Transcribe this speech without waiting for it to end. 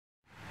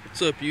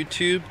What's up,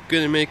 YouTube?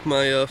 Gonna make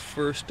my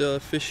first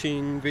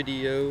fishing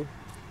video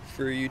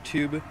for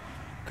YouTube.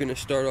 Gonna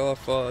start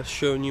off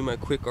showing you my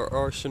quick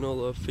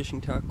arsenal of fishing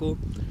tackle.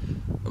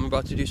 I'm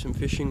about to do some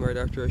fishing right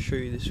after I show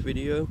you this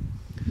video.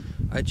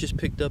 I just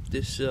picked up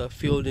this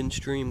Field and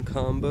Stream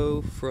combo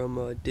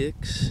from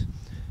Dick's.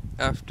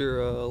 After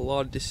a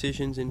lot of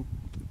decisions and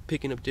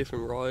picking up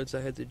different rods,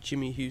 I had the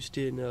Jimmy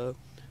Houston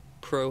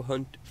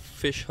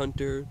Fish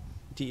Hunter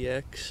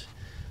DX.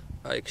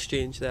 I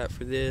exchanged that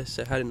for this.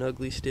 I had an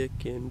ugly stick,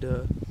 and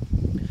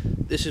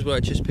this is what I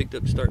just picked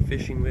up to start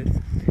fishing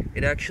with.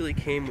 It actually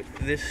came with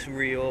this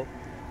reel,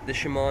 the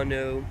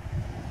Shimano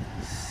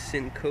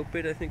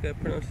Syncopid, I think I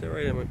pronounced that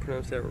right. I might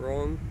pronounce that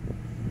wrong,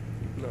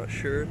 I'm not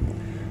sure.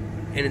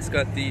 And it's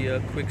got the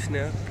quick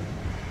snap.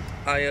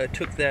 I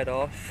took that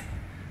off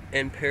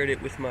and paired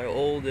it with my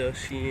old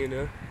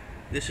Sienna.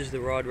 This is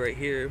the rod right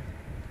here.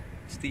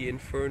 It's the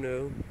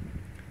Inferno.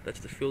 That's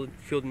the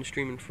Field and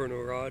Stream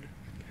Inferno rod.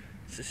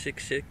 It's a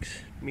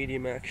 6.6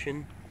 medium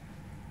action.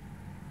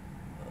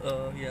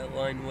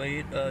 Line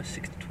weight,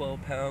 6 to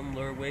 12 pound,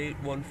 lure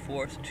weight,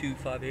 1/4 to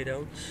 5/8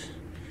 ounce.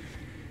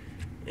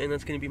 And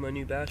that's going to be my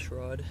new bass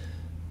rod.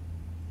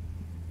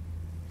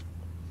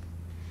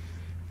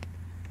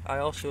 I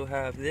also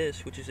have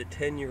this, which is a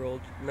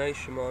 10-year-old nice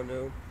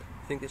Shimano.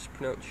 I think it's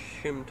pronounced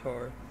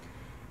Shimtar.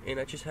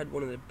 And I just had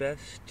one of the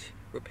best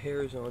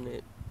repairs on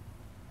it.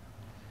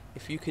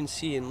 If you can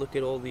see and look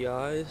at all the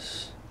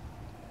eyes,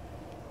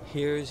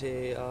 here's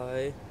a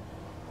eye.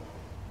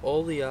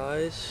 All the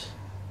eyes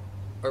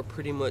are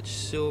pretty much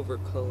silver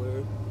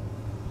color,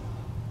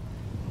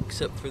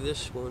 except for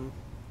this one.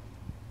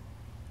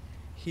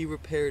 He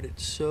repaired it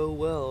so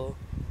well.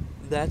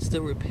 That's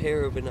the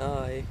repair of an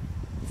eye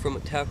from a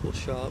tackle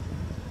shop,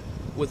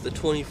 with the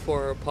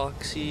 24-hour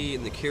epoxy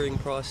and the curing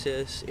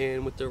process,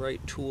 and with the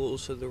right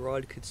tools so the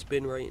rod could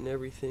spin right and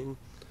everything.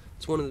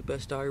 It's one of the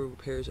best eye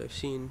repairs I've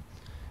seen,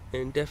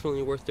 and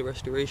definitely worth the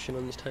restoration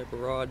on this type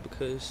of rod,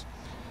 because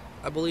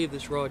I believe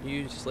this rod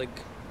used is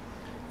like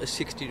a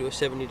 $60 to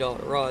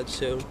 $70 rod,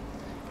 so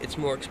it's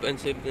more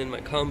expensive than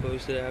my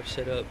combos that I have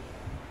set up.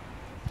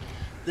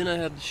 Then I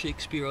have the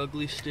Shakespeare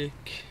Ugly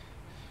Stick,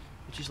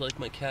 which is like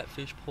my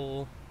catfish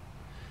pole.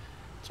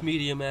 It's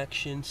medium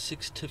action,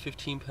 6 to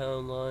 15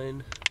 pound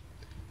line.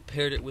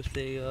 Paired it with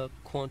a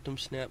Quantum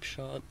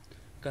Snapshot.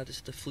 Got this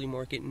at the flea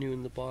market, new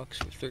in the box,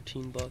 for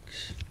 13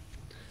 bucks.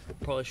 I'll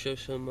probably show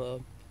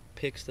some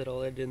pics that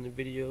I'll edit in the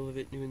video of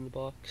it new in the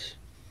box.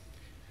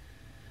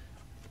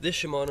 This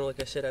Shimano,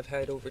 like I said, I've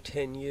had over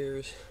 10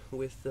 years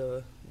with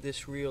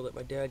this reel that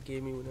my dad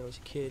gave me when I was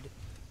a kid.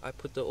 I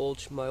put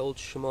my old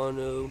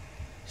Shimano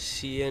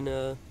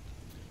Sienna,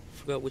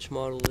 forgot which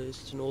model it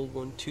is, it's an old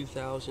one,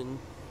 2000.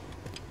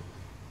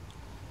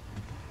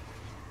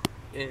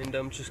 And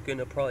I'm just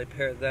gonna probably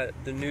pair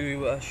the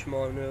new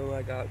Shimano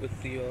I got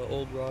with the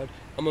old rod.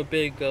 I'm a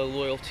big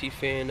loyalty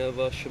fan of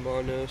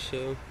Shimano,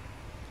 so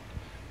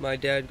my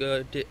dad,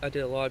 I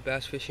did a lot of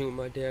bass fishing with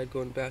my dad,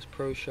 going to Bass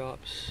Pro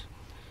Shops,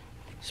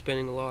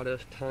 spending a lot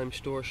of time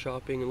store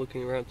shopping and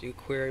looking around the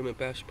aquarium at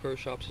Bass Pro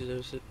Shops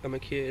as I'm a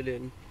kid,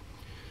 and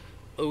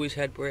always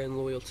had brand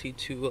loyalty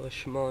to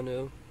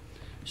Shimano.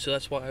 So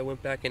that's why I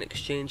went back and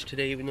exchanged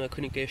today, even though I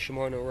couldn't get a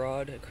Shimano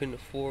rod. I couldn't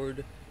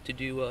afford to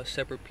do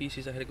separate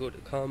pieces. I had to go to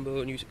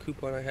combo and use a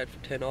coupon I had for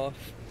 10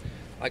 off.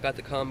 I got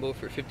the combo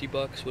for 50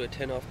 bucks with a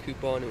 10 off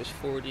coupon. It was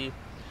 40. It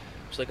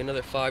was like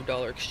another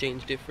 $5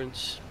 exchange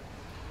difference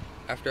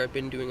after I've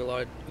been doing a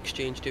lot of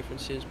exchange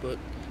differences, but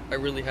I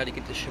really had to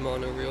get the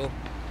Shimano reel.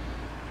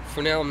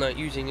 For now I'm not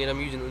using it.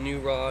 I'm using the new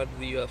rod,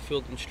 the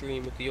Field and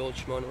Stream, with the old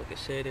Shimano, like I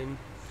said. And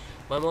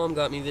my mom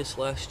got me this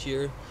last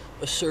year,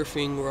 a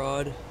surfing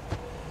rod,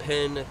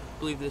 Penn. I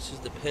believe this is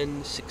the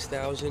Penn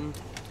 6000.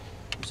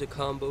 It's a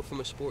combo from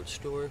a sports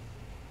store.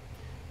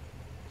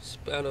 It's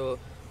about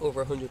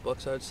over 100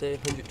 bucks, I'd say,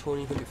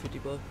 120, 150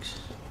 bucks.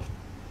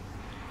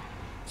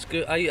 It's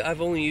good.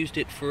 I've only used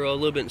it for a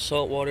little bit in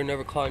saltwater,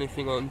 never caught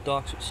anything on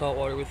docks with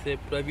saltwater with it,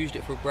 but I've used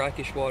it for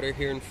brackish water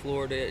here in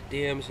Florida at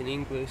dams and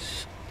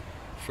Inglis,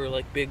 for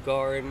like big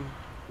gar and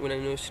when I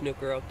know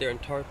snooker out there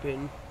and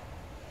tarpon.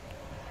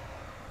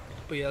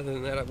 But yeah, other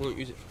than that, I won't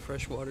use it for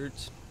freshwater.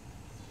 It's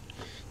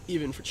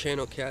even for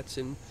channel cats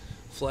and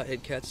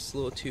flathead cats, it's a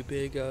little too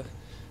big.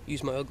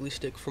 Use my ugly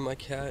stick for my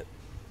cat.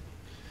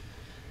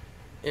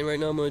 And right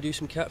now I'm going to do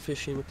some cat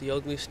fishing with the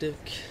ugly stick,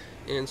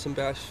 and some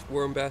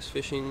worm bass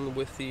fishing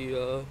with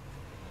the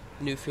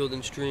new Field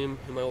and Stream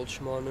and my old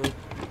Shimano.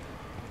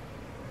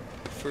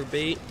 For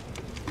bait,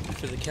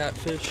 for the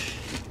catfish,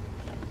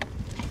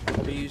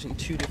 I'll be using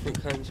two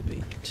different kinds of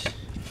bait.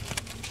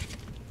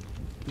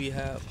 We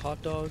have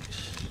hot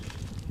dogs,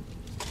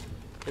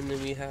 and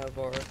then we have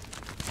our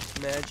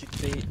magic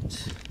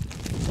bait.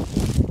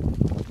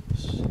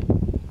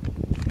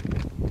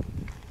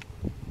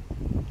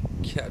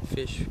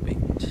 Catfish bait.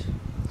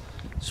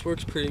 This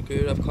works pretty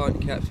good. I've caught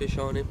catfish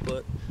on it,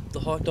 but the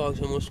hot dogs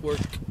almost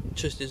work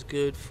just as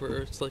good.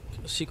 It's like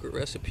a secret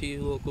recipe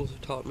locals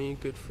have taught me, a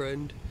good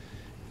friend,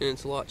 and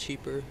it's a lot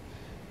cheaper.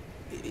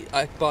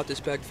 I bought this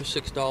bag for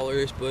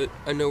 $6, but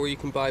I know where you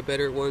can buy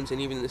better ones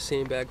and even the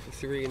same bag for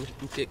 $3 in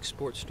Dick's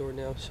Sports Store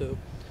now, so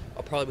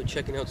I'll probably be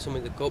checking out some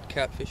of the gulp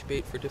catfish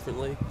bait for different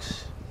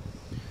lakes.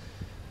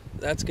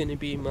 That's going to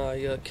be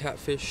my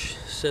catfish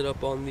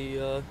setup on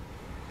the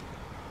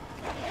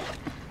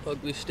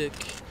ugly stick,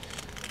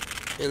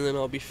 and then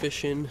I'll be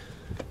fishing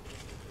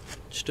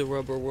just a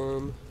rubber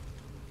worm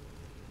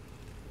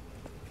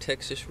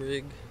Texas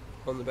rig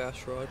on the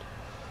bass rod.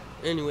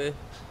 Anyway,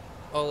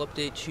 I'll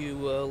update you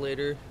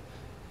later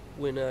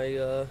when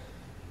I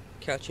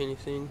catch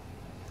anything.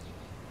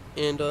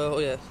 And oh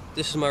yeah,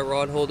 this is my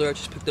rod holder I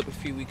just picked up a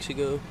few weeks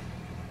ago.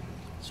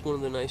 It's one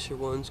of the nicer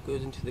ones,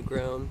 goes into the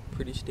ground,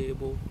 pretty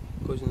stable,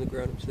 goes in the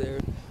ground up there.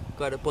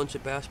 Got a bunch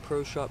of Bass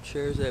Pro Shop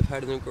chairs that I've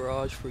had in the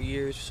garage for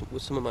years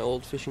with some of my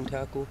old fishing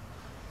tackle.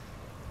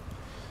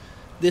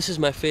 This is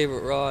my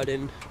favorite rod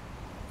in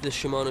this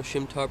Shimano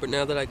Shimtar, but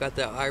now that I got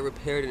that eye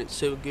repaired and it's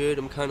so good,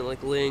 I'm kind of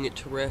like laying it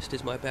to rest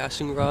as my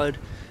bassing rod.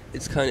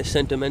 It's kind of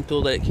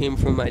sentimental that it came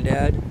from my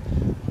dad,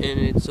 and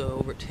it's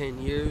over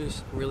 10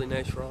 years, really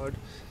nice rod.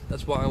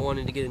 That's why I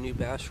wanted to get a new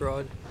bass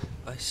rod.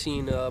 I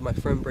seen my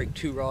friend break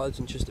 2 rods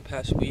in just the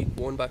past week,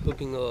 one by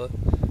hooking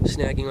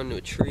snagging onto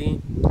a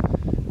tree,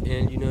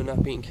 and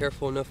not being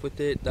careful enough with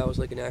it. That was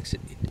like an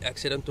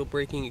accidental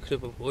breaking you could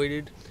have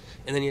avoided.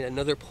 And then he had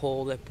another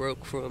pole that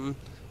broke from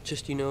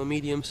just a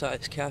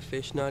medium-sized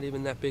catfish, not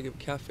even that big of a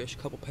catfish, a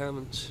couple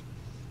pounds,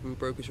 and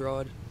broke his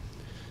rod.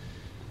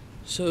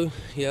 So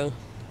yeah,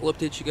 I'll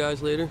update you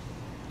guys later,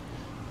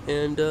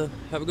 and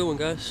have a good one,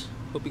 guys.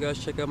 Hope you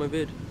guys check out my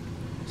vid.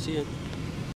 See ya.